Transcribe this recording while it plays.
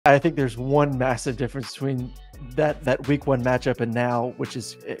I think there's one massive difference between that week 1 matchup and now, which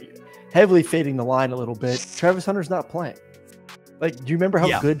is heavily fading the line a little bit. Travis Hunter's not playing. Like, do you remember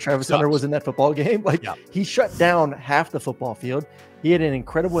how good Travis Hunter was in that football game? Like, he shut down half the football field. He had an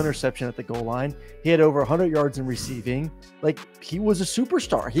incredible interception at the goal line. He had over 100 yards in receiving. Like, he was a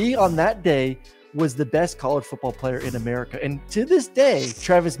superstar. He, on that day, was the best college football player in America. And to this day,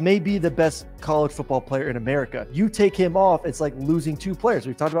 Travis may be the best college football player in America. You take him off, it's like losing 2 players.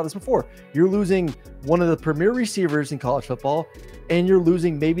 We've talked about this before. You're losing one of the premier receivers in college football, and you're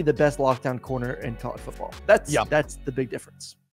losing maybe the best lockdown corner in college football. That's the big difference.